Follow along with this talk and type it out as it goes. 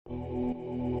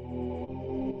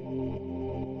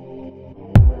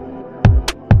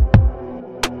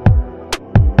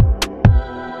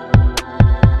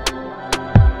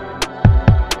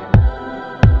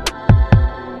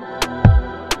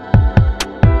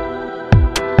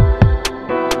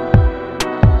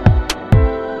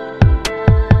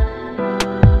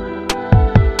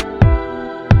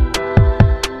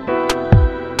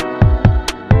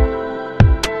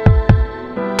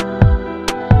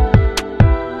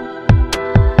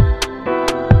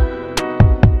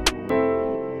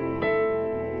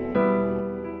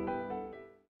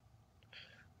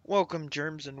Welcome,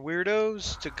 germs and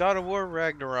weirdos, to God of War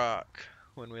Ragnarok.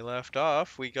 When we left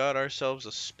off, we got ourselves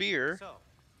a spear, So,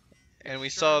 and we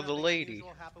sure saw the nothing lady.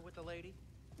 unusual happened with the lady?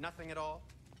 Nothing at all?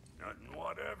 Nothing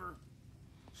whatever.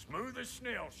 Smooth as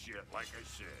snail shit, like I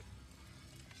said.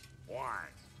 Why?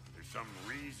 There's some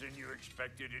reason you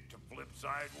expected it to flip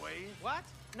sideways? What?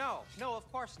 No, of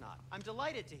course not. I'm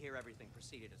delighted to hear everything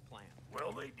proceeded as planned.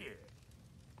 Well, they did.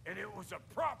 And it was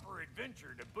a proper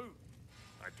adventure to boot.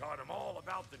 I taught them all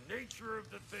about the nature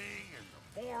of the thing and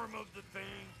the form of the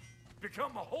thing.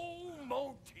 Become a whole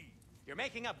motif. You're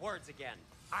making up words again.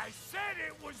 I said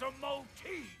it was a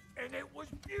motif, and it was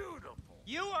beautiful.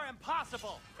 You are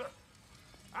impossible!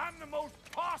 I'm the most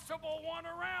possible one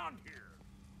around here.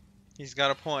 He's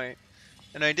got a point.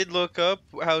 And I did look up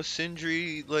how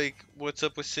Sindri, what's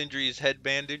up with Sindri's head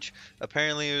bandage.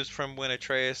 Apparently it was from when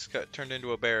Atreus got turned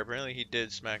into a bear. Apparently he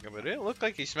did smack him, but it didn't look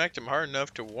like he smacked him hard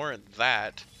enough to warrant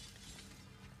that.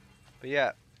 But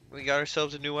yeah, we got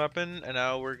ourselves a new weapon, and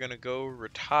now we're gonna go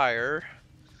retire.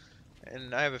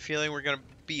 And I have a feeling we're gonna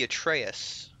be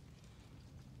Atreus.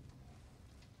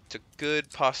 It's a good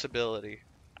possibility.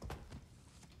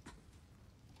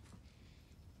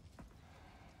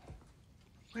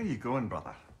 Where are you going,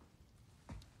 brother?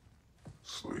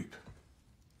 Sleep.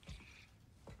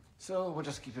 So we're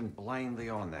just keeping blindly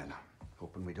on then,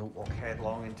 hoping we don't walk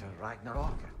headlong into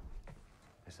Ragnarok.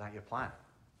 Is that your plan?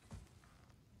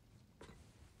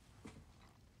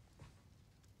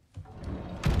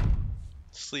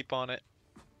 Sleep on it.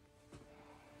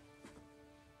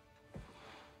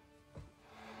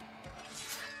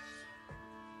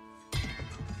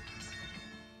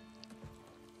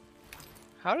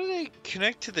 How do they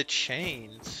connect to the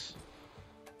chains?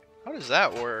 How does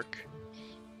that work?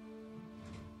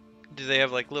 Do they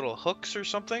have like little hooks or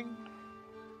something?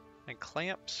 And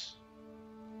clamps?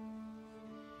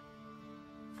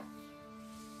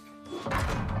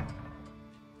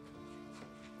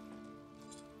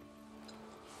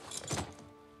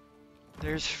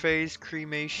 There's Faye's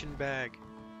cremation bag.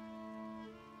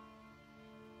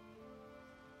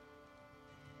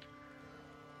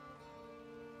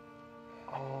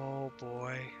 Oh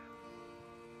boy.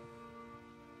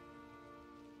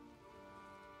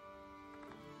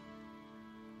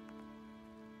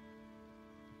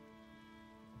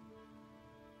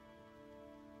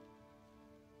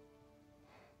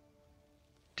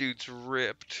 Dude's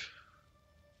ripped.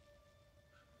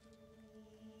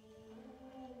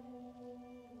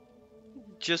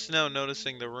 Just now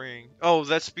noticing the ring. Oh,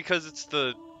 that's because it's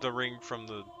the ring from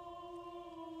the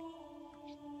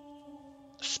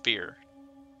spear.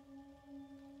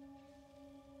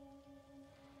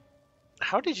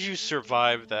 How did you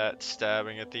survive that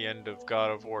stabbing at the end of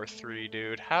God of War 3,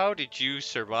 dude? How did you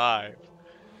survive?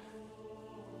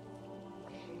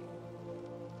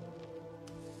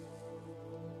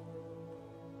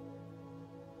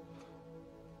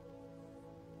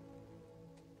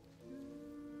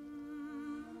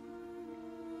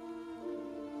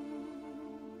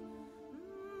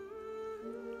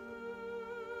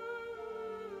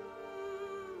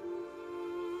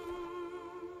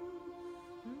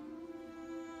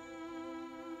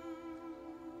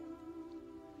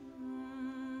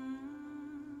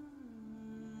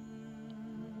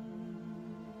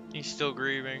 He's still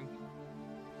grieving.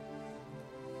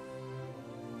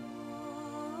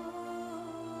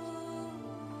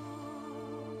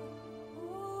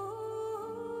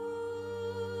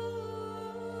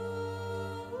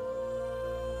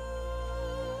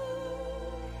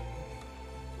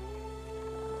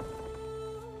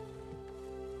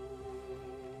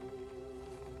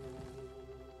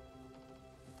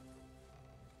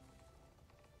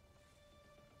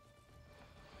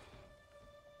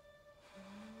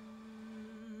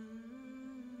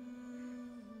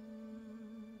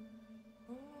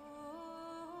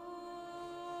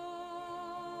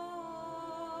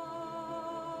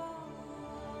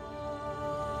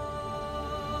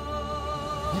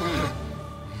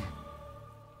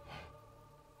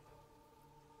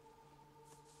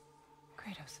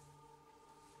 Kratos.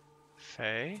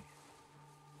 Faye?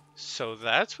 So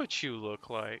that's what you look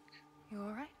like. You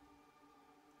alright?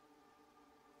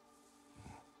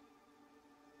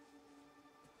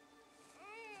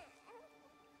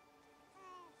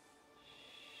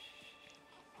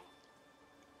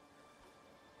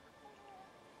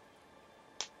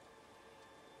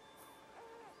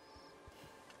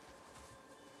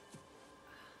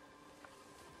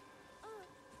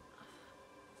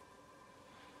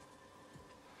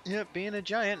 Yeah, being a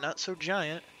giant, not so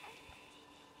giant.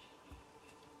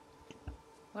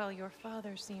 Well, your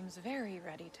father seems very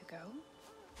ready to go.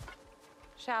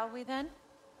 Shall we then?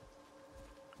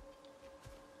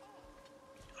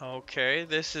 Okay,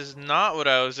 this is not what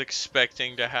I was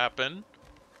expecting to happen.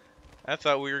 I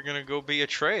thought we were gonna go be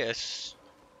Atreus.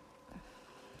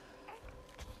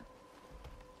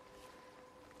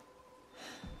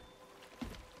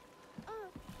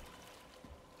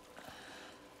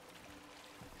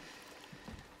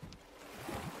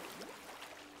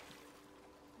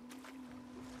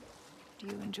 Do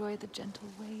you enjoy the gentle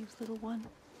waves, little one?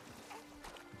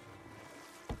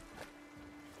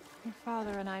 Your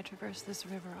father and I traverse this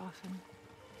river often.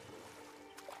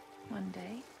 One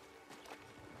day,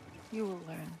 you will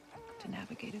learn to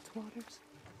navigate its waters.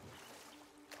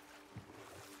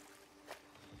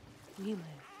 We live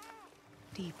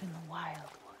deep in the wild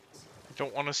woods.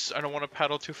 I don't want to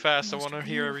paddle too fast. The I most want to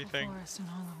hear beautiful everything. forest in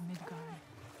all of Midgard.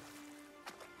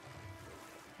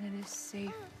 And it is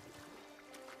safe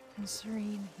and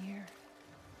serene here.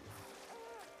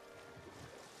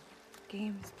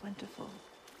 Game is plentiful,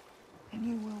 and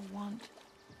you will want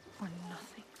for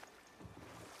nothing.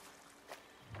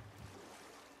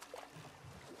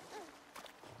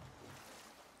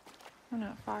 We're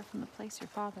not far from the place your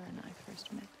father and I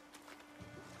first met.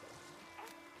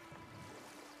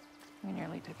 We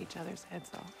nearly took each other's heads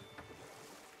off,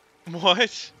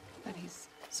 What? but he's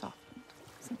softened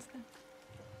since then.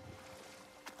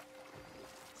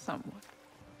 Somewhat.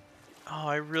 Oh,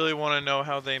 I really want to know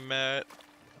how they met.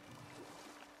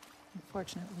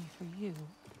 Unfortunately for you,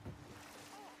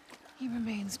 he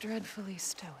remains dreadfully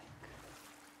stoic.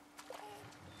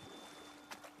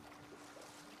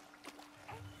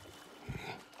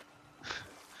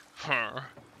 Huh.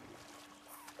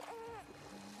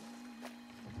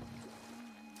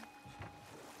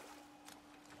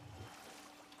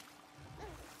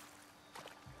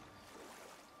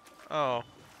 Oh,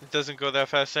 it doesn't go that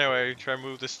fast anyway. Try to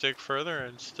move the stick further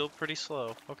and it's still pretty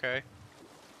slow. Okay.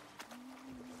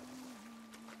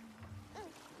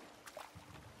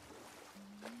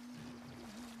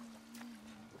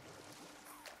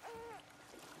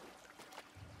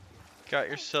 Got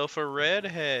yourself a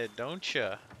redhead, don't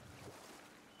ya?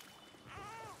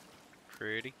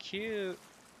 Pretty cute.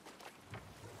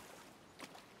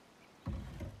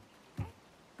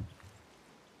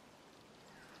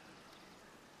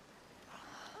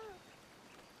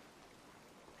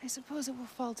 I suppose it will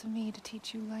fall to me to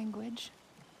teach you language.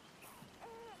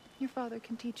 Your father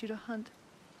can teach you to hunt.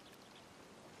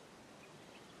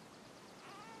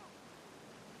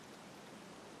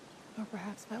 Or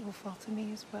perhaps that will fall to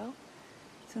me as well,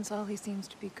 since all he seems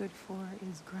to be good for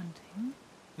is grunting.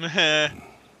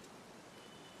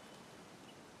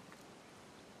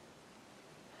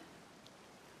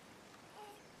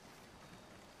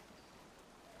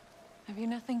 Have you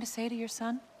nothing to say to your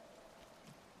son?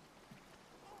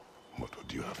 What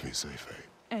would you have me say, Faye?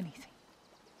 Anything.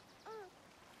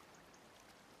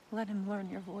 Let him learn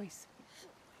your voice.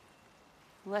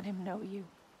 Let him know you.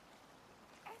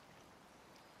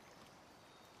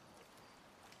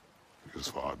 He is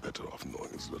far better off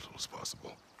knowing as little as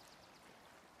possible.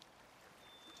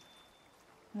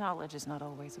 Knowledge is not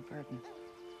always a burden.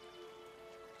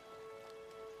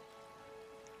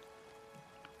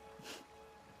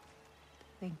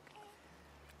 Think.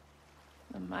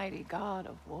 The mighty god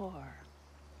of war,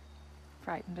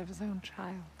 frightened of his own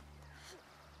child.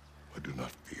 I do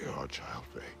not fear our child,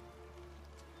 Faye.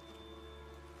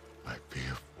 I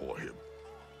fear for him.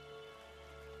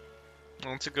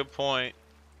 That's a good point.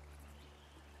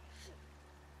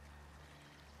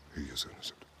 He is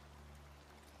innocent.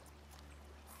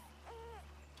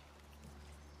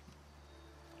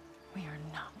 We are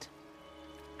not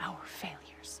our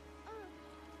failures.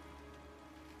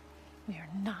 We are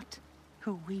not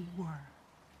who we were.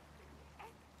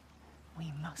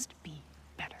 We must be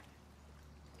better.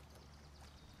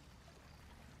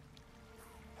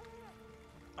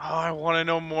 Oh, I want to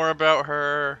know more about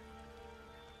her.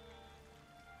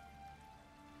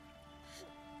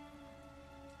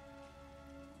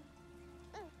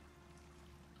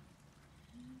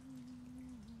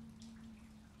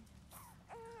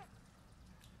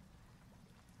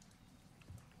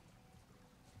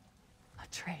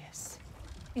 Atreus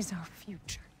is our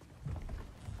future.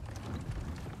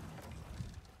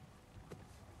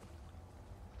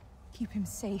 Keep him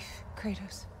safe,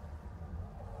 Kratos.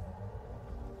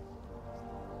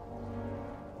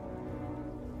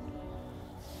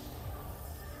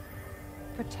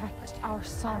 Protect our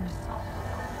son.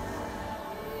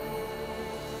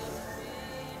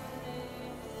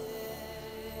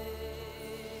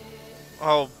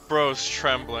 Oh, bro's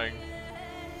trembling.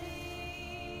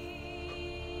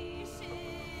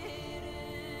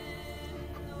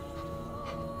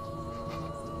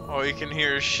 Oh, you can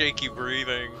hear his shaky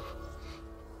breathing.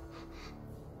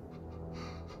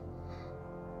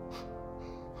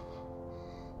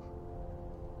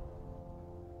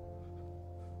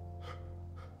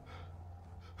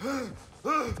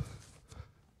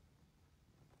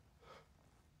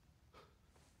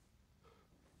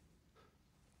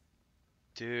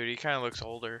 Dude, he kind of looks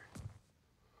older.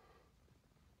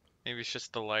 Maybe it's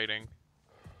just the lighting.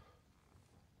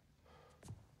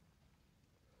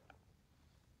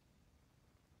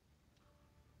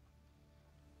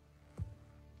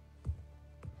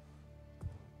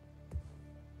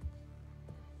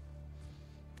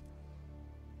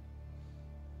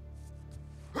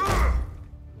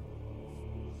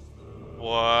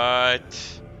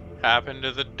 What happened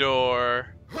to the door?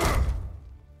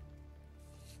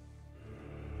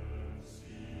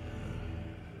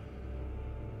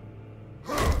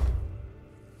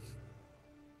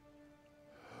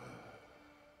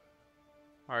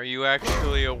 Are you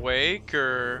actually awake,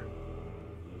 or?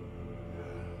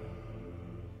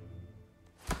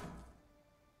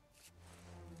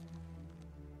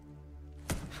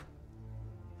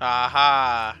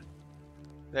 Aha!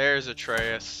 There's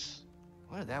Atreus.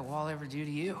 What did that wall ever do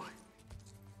to you?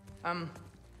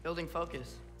 Building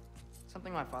focus.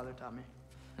 Something my father taught me.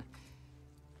 Did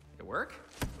it work?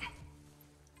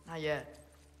 Not yet.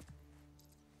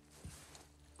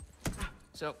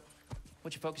 So,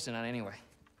 what you focusing on anyway?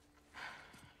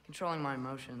 Controlling my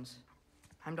emotions.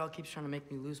 Heimdall keeps trying to make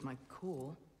me lose my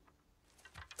cool.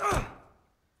 I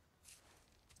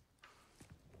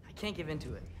can't give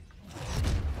into it.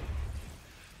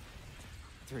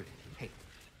 Thrud, hey,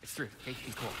 it's Thrud. Hey,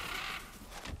 be cool.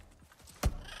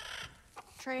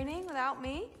 Training without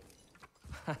me?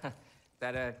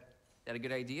 that a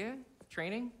good idea?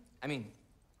 Training? I mean,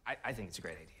 I think it's a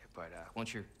great idea, but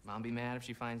won't your mom be mad if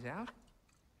she finds out?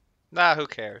 Nah, who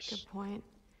cares? Good point.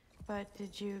 But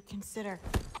did you consider?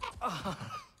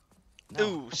 No.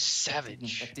 Ooh,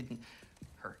 savage. That didn't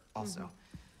hurt. Also.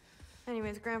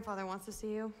 Anyways, grandfather wants to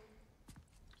see you.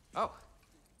 Oh,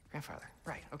 grandfather.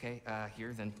 Right. Okay.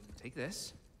 Here, then take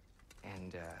this,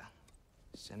 and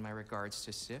send my regards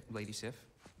to Sif, Lady Sif,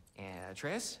 and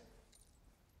Atreus.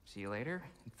 See you later.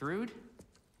 And Thrud.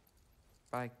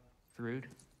 Bye, Thrud.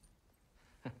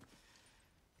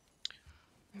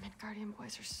 Midgardian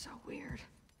boys are so weird.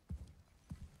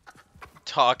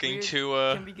 Talking Weird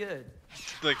to can be good.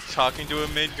 like talking to a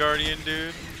Midgardian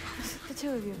dude. The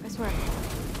two of you, I swear.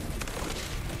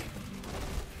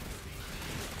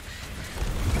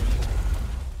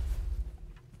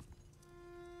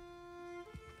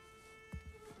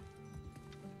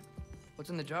 What's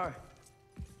in the jar?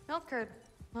 Milk curd,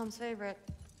 Mom's favorite.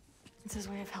 It's his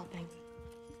way of helping.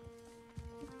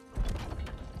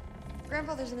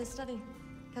 Grandfather's in his study.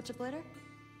 Catch up later?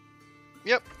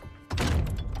 Yep.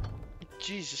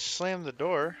 Jesus, slam the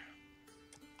door.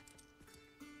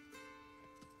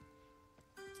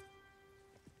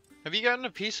 Have you gotten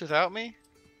a piece without me?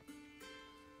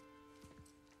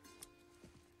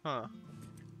 Huh.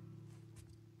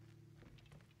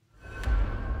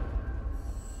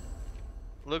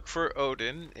 Look for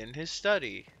Odin in his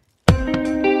study.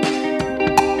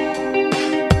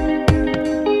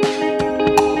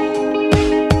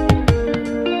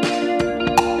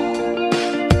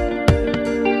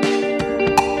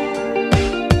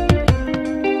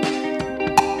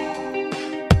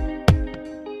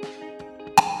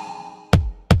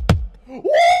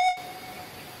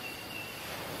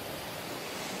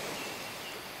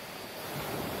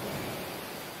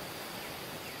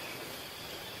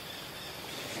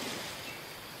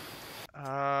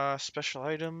 Special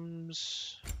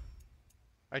items.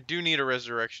 I do need a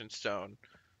resurrection stone.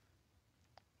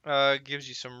 Gives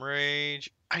you some rage.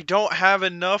 I don't have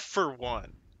enough for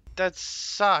one. That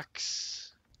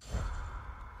sucks.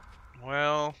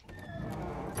 Well,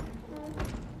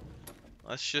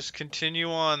 let's just continue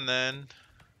on then.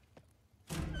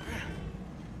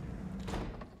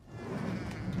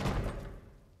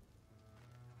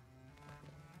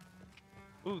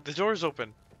 Ooh, the door's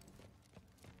open.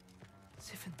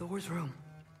 Sif and Thor's room.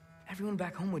 Everyone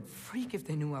back home would freak if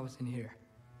they knew I was in here.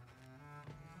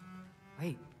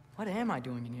 Wait, what am I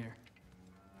doing in here?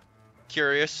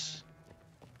 Curious.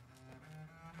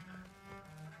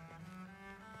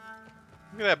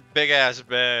 Look at that big ass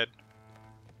bed.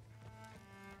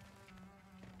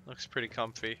 Looks pretty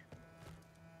comfy.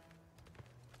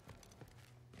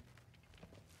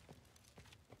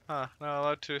 Huh, not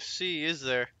allowed to see, is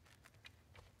there?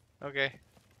 Okay.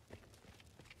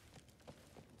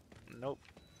 Nope.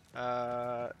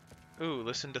 Ooh,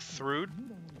 listen to Thrud. You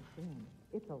don't understand.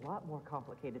 It's a lot more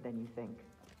complicated than you think.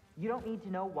 You don't need to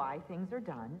know why things are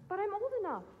done. But I'm old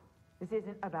enough. This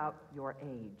isn't about your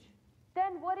age.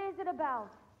 Then what is it about?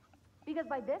 Because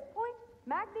by this point,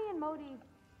 Magni and Modi...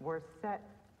 We're set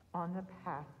on the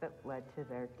path that led to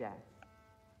their death.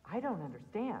 I don't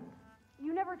understand.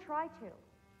 You never try to.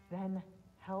 Then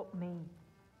help me.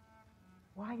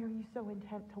 Why are you so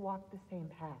intent to walk the same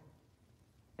path?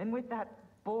 And with that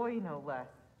boy, no less.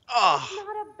 Ah. It's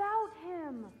not about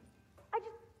him.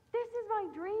 This is my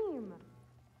dream.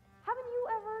 Haven't you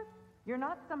ever? You're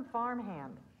not some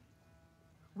farmhand.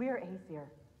 We're Aesir.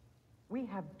 We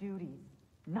have duties,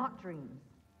 not dreams.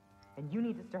 And you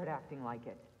need to start acting like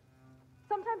it.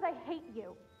 Sometimes I hate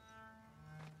you.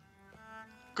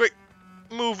 Quick,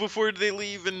 move before they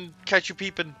leave and catch you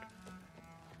peeping.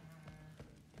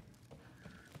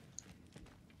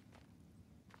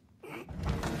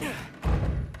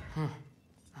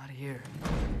 Not here.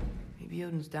 Maybe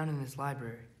Odin's down in this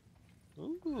library.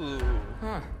 Ooh.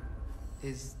 Huh.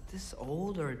 Is this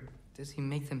old, or does he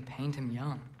make them paint him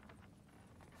young?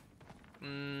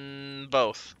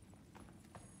 Both.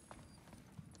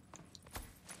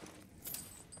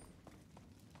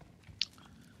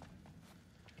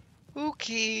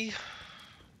 Okay.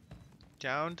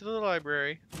 Down to the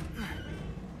library.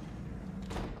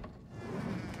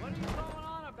 What are you going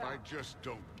on about? I just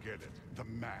don't get it. The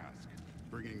mask.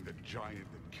 Bringing the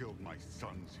giant that killed my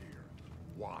sons here.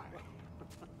 Why?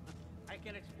 I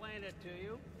can explain it to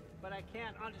you, but I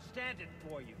can't understand it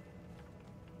for you.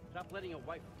 Stop letting your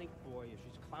wife think for you.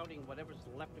 She's clouding whatever's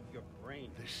left of your brain.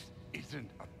 This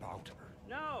isn't about her.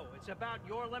 No, it's about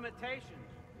your limitations.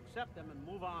 Accept them and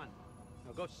move on.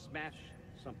 Now go smash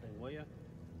something, will you?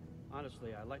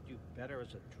 Honestly, I liked you better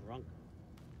as a drunk.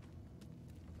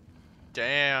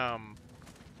 Damn.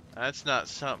 That's not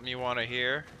something you want to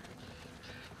hear.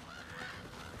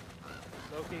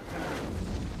 Loki, come here.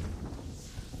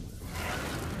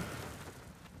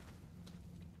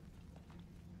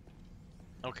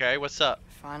 Okay, what's up?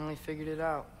 Finally figured it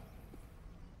out.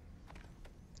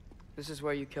 This is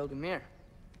where you killed Ymir,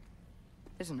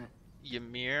 isn't it?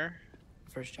 Ymir?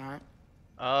 First giant.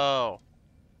 Oh.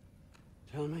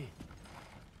 Tell me,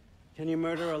 can you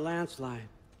murder a landslide?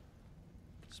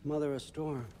 Smother a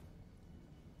storm?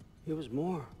 He was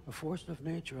more, a force of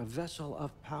nature, a vessel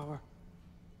of power.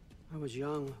 I was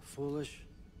young, foolish.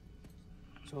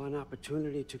 Saw an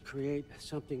opportunity to create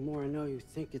something more. I know you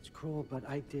think it's cruel, but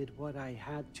I did what I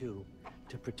had to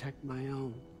protect my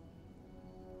own.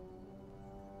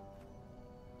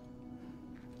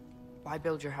 Why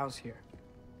build your house here?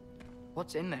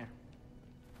 What's in there?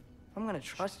 I'm gonna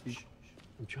trust you.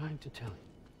 I'm trying to tell you.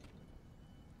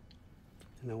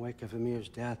 In the wake of Ymir's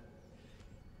death,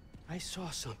 I saw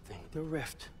something. The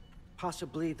rift.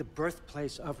 Possibly the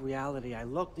birthplace of reality. I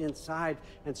looked inside,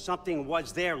 and something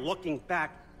was there looking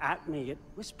back at me. It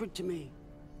whispered to me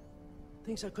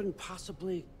things I couldn't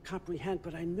possibly comprehend,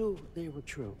 but I knew they were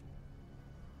true.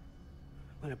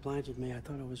 When it blinded me, I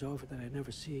thought it was over, that I'd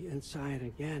never see inside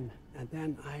again. And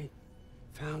then I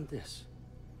found this.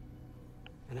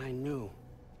 And I knew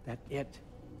that it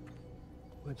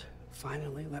would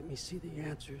finally let me see the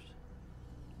answers.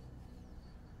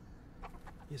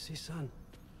 You see, son,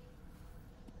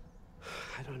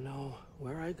 I don't know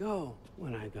where I go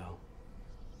when I go.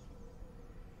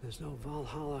 There's no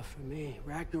Valhalla for me.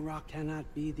 Ragnarok cannot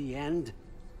be the end.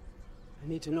 I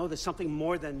need to know there's something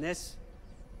more than this.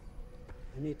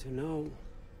 I need to know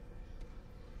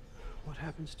what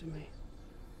happens to me.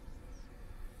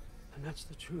 And that's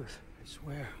the truth, I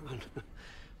swear, on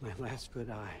my last good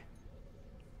eye.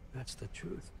 That's the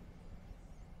truth.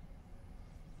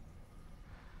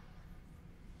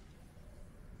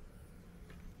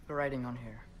 The writing on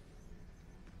here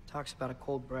talks about a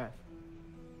cold breath.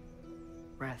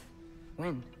 Breath.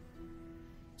 Wind.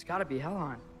 It's gotta be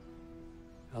Helheim.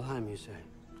 Helheim, you say?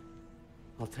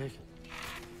 I'll take it.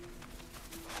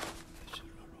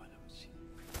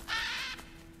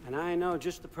 And I know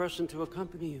just the person to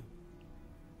accompany you.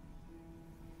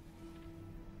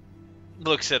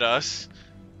 Looks at us.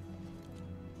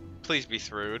 Please be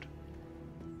Thrud.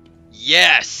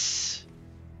 Yes!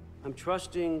 I'm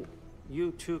trusting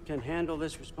you two can handle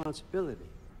this responsibility.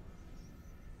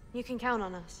 You can count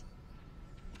on us.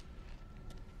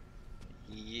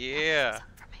 Yeah.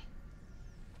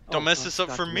 Oh, Don't mess this up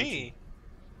forgot for to me. mention,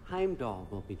 Heimdall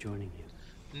will be joining you.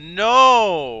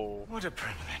 No! What a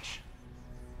privilege.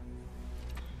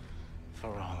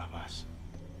 For all of us.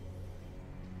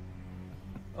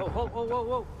 Oh, whoa, whoa, whoa,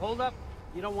 whoa. Hold up.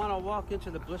 You don't want to walk into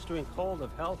the blistering cold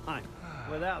of Helheim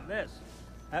without this.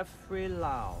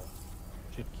 Efrilau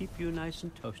should keep you nice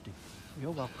and toasty.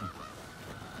 You're welcome.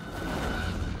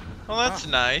 Well, that's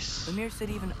nice. Ymir said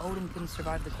even Odin couldn't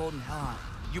survive the cold in Helheim.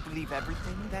 You believe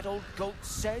everything that old goat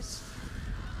says?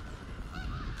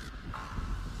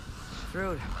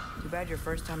 Thrud, too bad your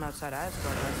first time outside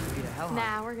Asgard has to be to Helheim.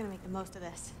 Nah, we're gonna make the most of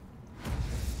this.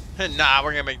 Nah,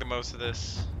 we're gonna make the most of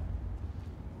this.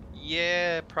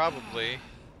 Yeah, probably.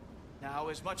 Now,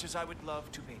 as much as I would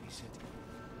love to babysit,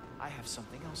 I have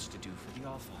something else to do for the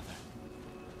Allfather.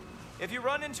 If you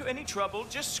run into any trouble,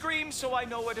 just scream so I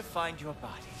know where to find your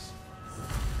bodies.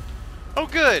 Oh,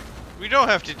 good. We don't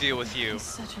have to deal with you. He's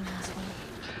such an asshole.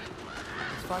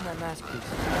 Let's find that mask piece.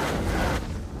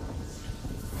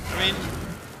 I mean,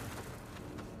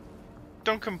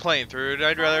 don't complain, Thrud.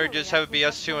 I'd rather just have it be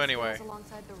us two anyway.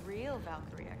 Alongside the real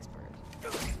Valkyrie expert.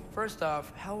 First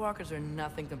off, Hellwalkers are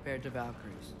nothing compared to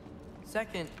Valkyries.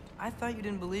 Second, I thought you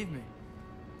didn't believe me.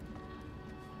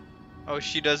 Oh,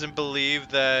 she doesn't believe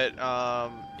that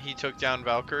he took down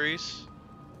Valkyries?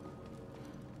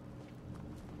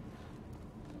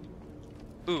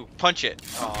 Ooh, punch it.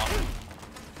 Aw.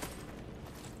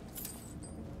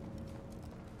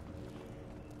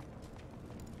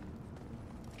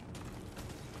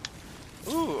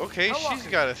 Ooh, okay, she's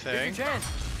got a thing.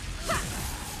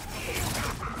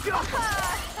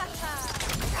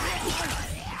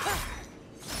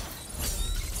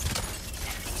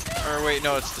 Or wait,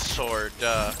 no, it's the sword,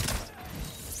 duh.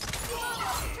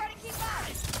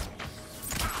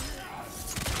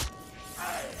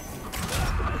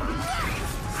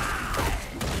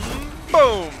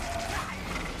 Boom!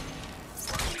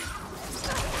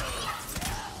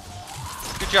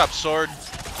 Good job, sword.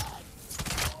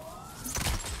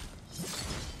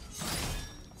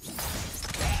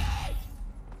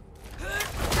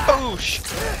 Boosh!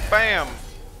 Bam!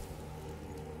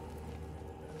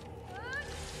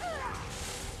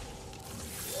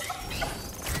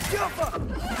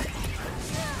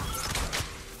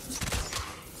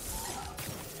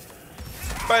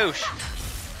 Boosh!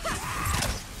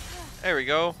 There we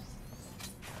go.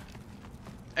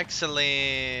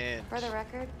 Excellent. For the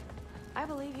record, I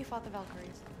believe you fought the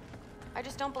Valkyries. I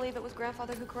just don't believe it was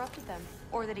Grandfather who corrupted them,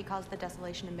 or that he caused the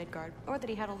desolation in Midgard, or that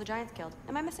he had all the giants killed.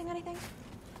 Am I missing anything?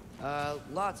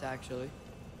 Lots actually.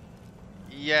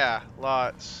 Yeah,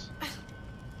 lots.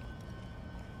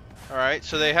 Alright,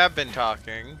 so they have been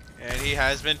talking, and he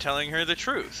has been telling her the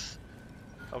truth.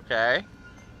 Okay.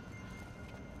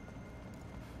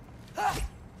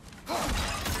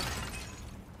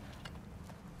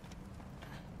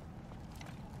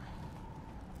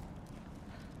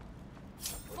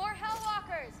 More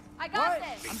Hellwalkers! I got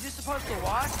this! I'm just supposed to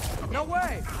watch? No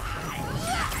way!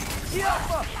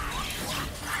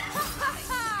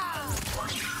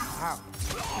 Wow,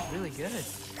 that's really good.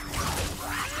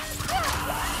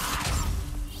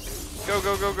 Go,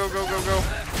 go, go, go, go, go, go.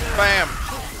 Bam!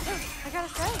 I gotta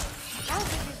say, I don't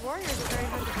think these warriors are very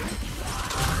hard to beat.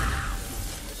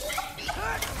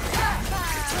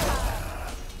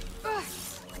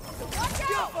 Watch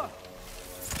out!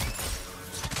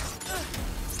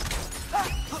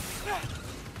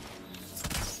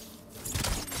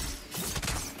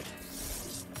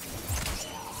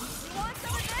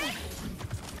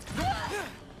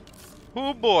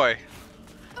 Oh boy.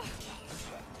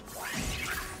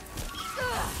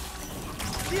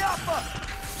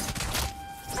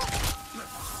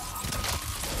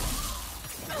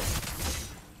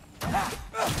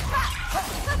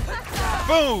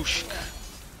 Boosh!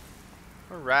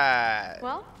 Alright.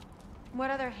 Well, what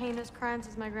other heinous crimes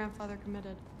has my grandfather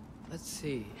committed? Let's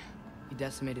see. He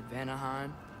decimated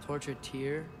Vanaheim, tortured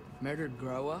Tyr, murdered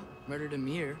Groa, murdered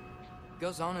Ymir.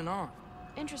 Goes on and on.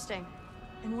 Interesting.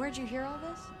 And where'd you hear all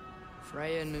this?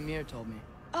 Freya and Mimir told me.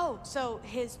 Oh, so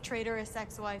his traitorous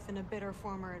ex-wife and a bitter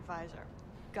former advisor.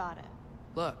 Got it.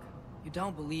 Look, you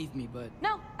don't believe me, but...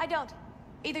 No, I don't.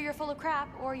 Either you're full of crap,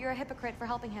 or you're a hypocrite for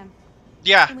helping him.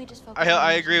 Yeah, Can we just focus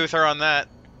I agree with her on that.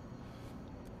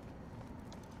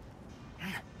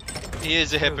 He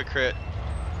is a hypocrite.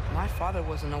 My father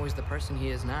wasn't always the person he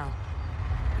is now.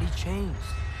 But he changed.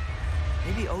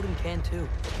 Maybe Odin can too.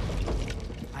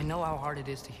 I know how hard it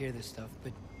is to hear this stuff,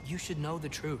 but you should know the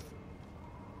truth.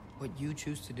 What you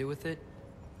choose to do with it,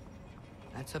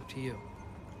 that's up to you.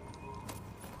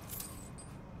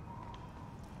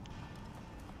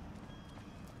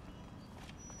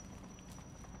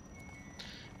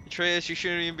 Atreus, you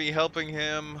shouldn't even be helping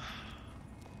him.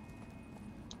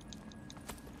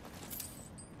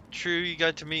 True, you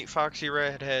got to meet Foxy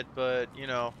Redhead, but, you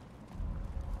know.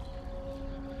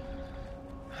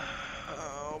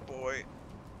 Oh, boy.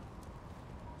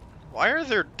 Why are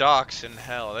there docks in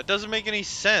hell? That doesn't make any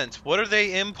sense. What are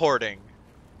they importing?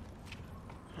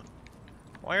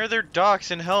 Why are there docks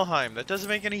in Helheim? That doesn't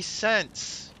make any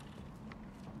sense.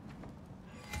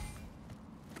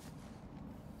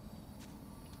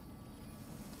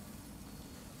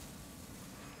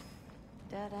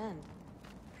 Dead end.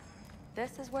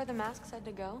 This is where the mask said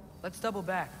to go? Let's double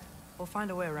back. We'll find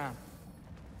a way around.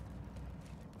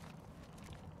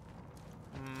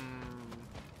 Hmm.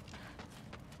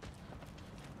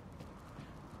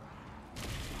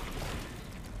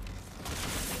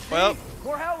 Well,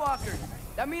 more Hellwalkers.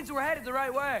 That means we're headed the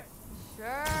right way.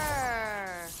 Sure.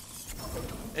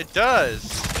 it does.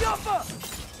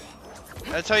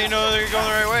 That's how you know they're going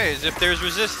the right way, is if there's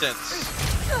resistance.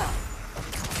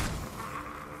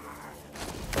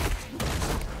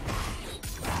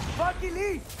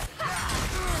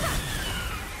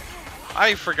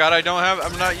 I forgot I don't have.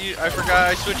 I'm not. I forgot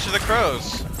I switched to the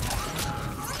crows.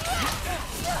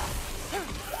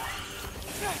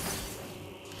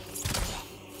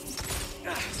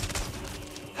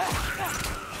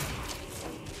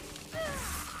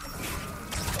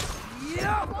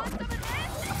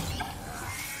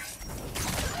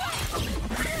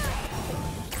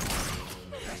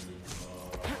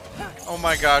 Oh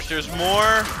my gosh, there's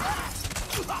more.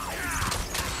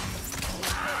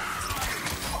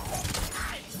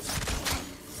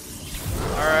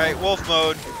 Alright, wolf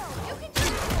mode.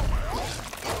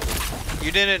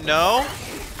 You didn't know?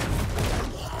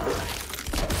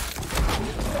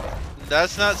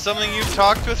 That's not something you've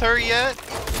talked with her yet?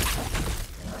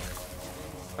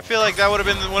 I feel like that would have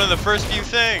been one of the first few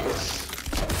things.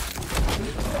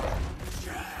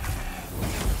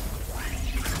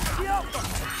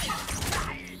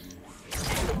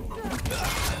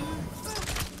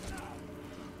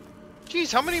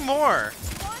 Jeez, how many more?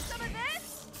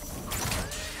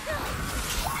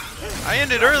 I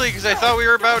ended early because I thought we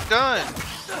were about done.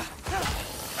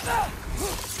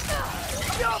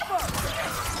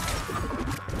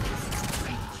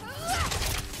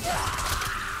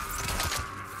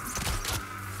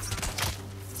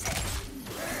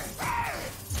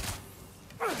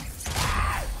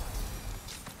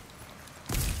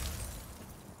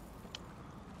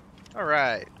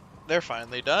 Alright, they're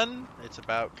finally done. It's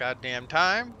about goddamn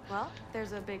time. Well,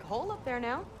 there's a big hole up there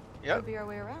now. Yep. Could be our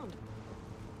way around.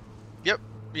 Yep.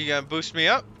 You gonna boost me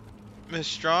up, Miss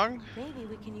Strong? Maybe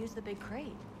we can use the big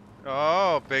crate.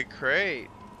 Oh, big crate.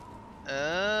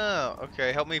 Oh,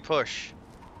 okay. Help me push.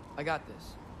 I got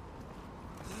this.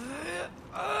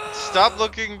 Stop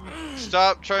looking.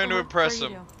 Stop trying to impress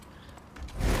him.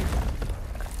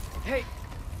 Hey,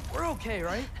 we're okay,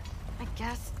 right? I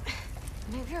guess.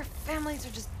 Maybe our families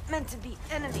are just meant to be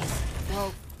enemies.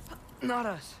 Well, not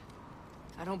us.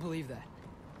 I don't believe that.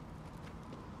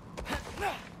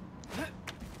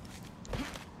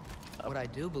 What I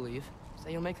do believe is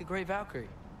that you'll make a great Valkyrie.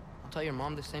 I'll tell your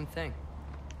mom the same thing,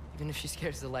 even if she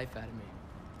scares the life out of me.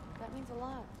 That means a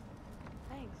lot.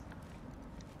 Thanks.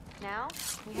 Now,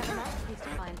 we have a masterpiece to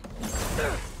find.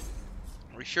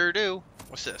 We sure do.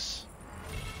 What's this?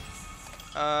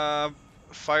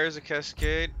 Fires a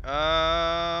cascade.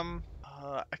 I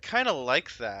kind of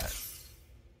like that.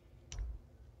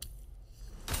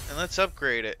 And let's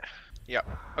upgrade it. Yep.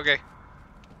 Okay.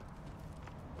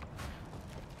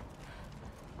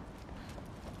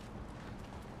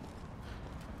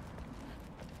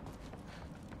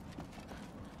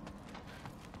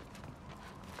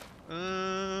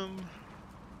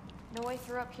 No way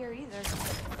through up here either.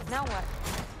 Now what?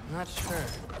 Not sure.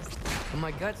 But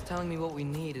my gut's telling me what we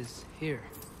need is here.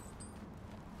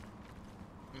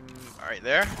 Alright,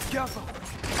 there. Careful.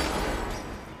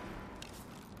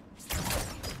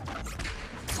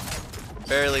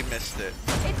 Barely missed it.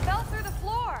 It fell through the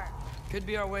floor. Could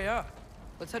be our way up.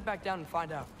 Let's head back down and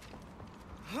find out.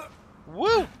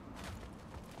 Woo!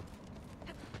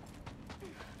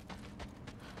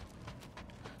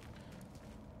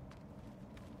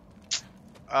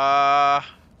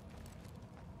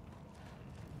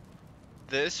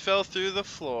 This fell through the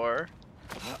floor.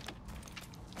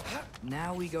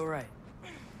 Now we go right.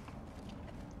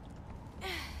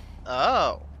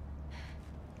 Oh.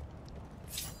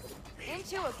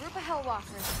 Into a group of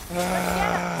Hellwalkers.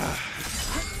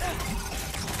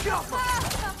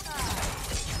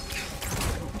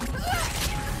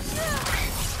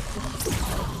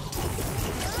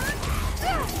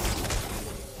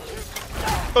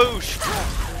 Boosh!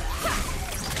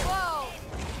 Whoa!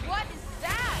 What is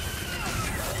that?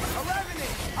 A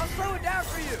revenant! I'll slow it down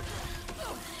for you!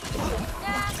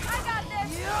 Nah, I got this!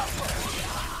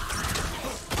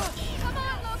 Come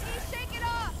on, Loki, shake it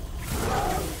off!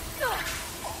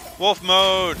 Wolf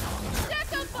mode!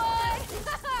 Second boy!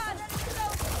 That's so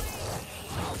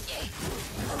sweet!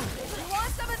 You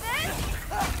want some of this?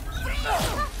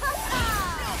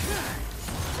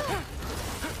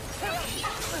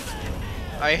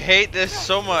 I hate this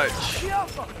so much.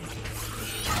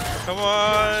 Come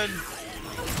on.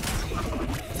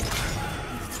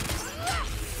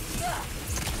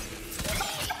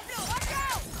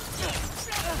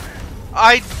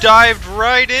 I dived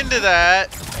right into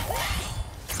that.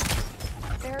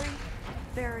 Very,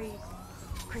 very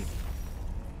creepy.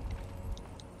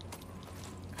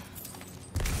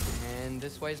 then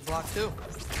this way's blocked too.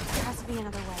 There has to be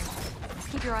another way.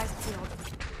 Just keep your eyes peeled.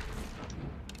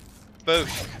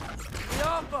 Boosh.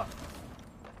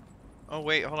 Oh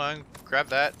wait, hold on. Grab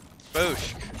that.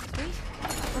 Boosh. Sweet.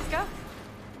 Let's go.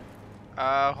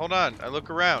 Hold on. I look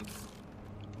around.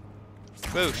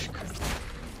 Boosh.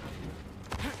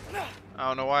 I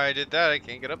don't know why I did that. I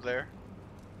can't get up there.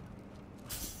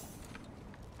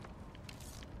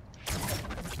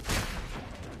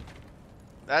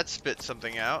 That spit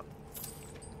something out.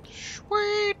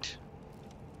 Sweet.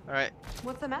 All right.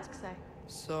 What's the mask say?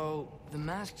 So, the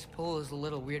mask's pull is a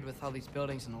little weird with all these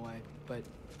buildings in the way, but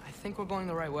I think we're going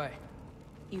the right way.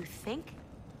 You think?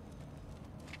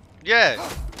 Yeah.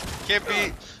 Can't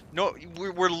be. No,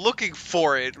 we're looking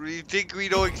for it. You think we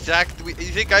know exactly?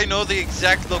 You think I know the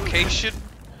exact location?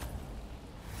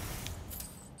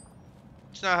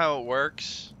 It's not how it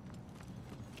works.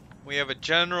 We have a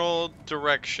general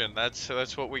direction. That's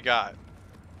what we got.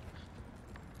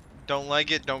 Don't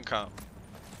like it, don't come.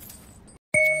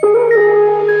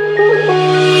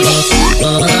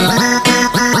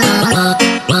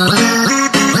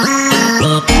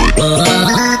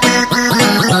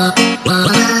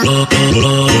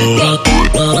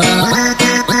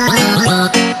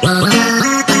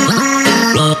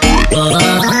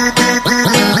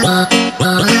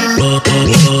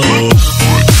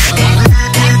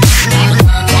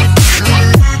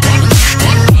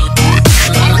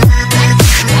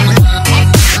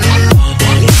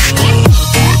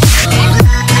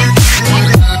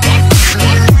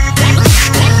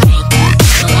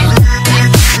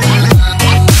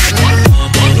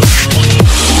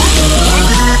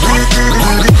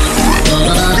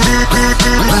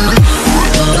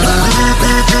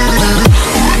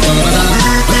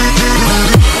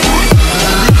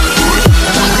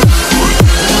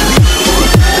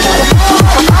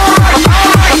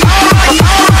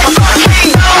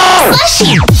 Bless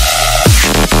you.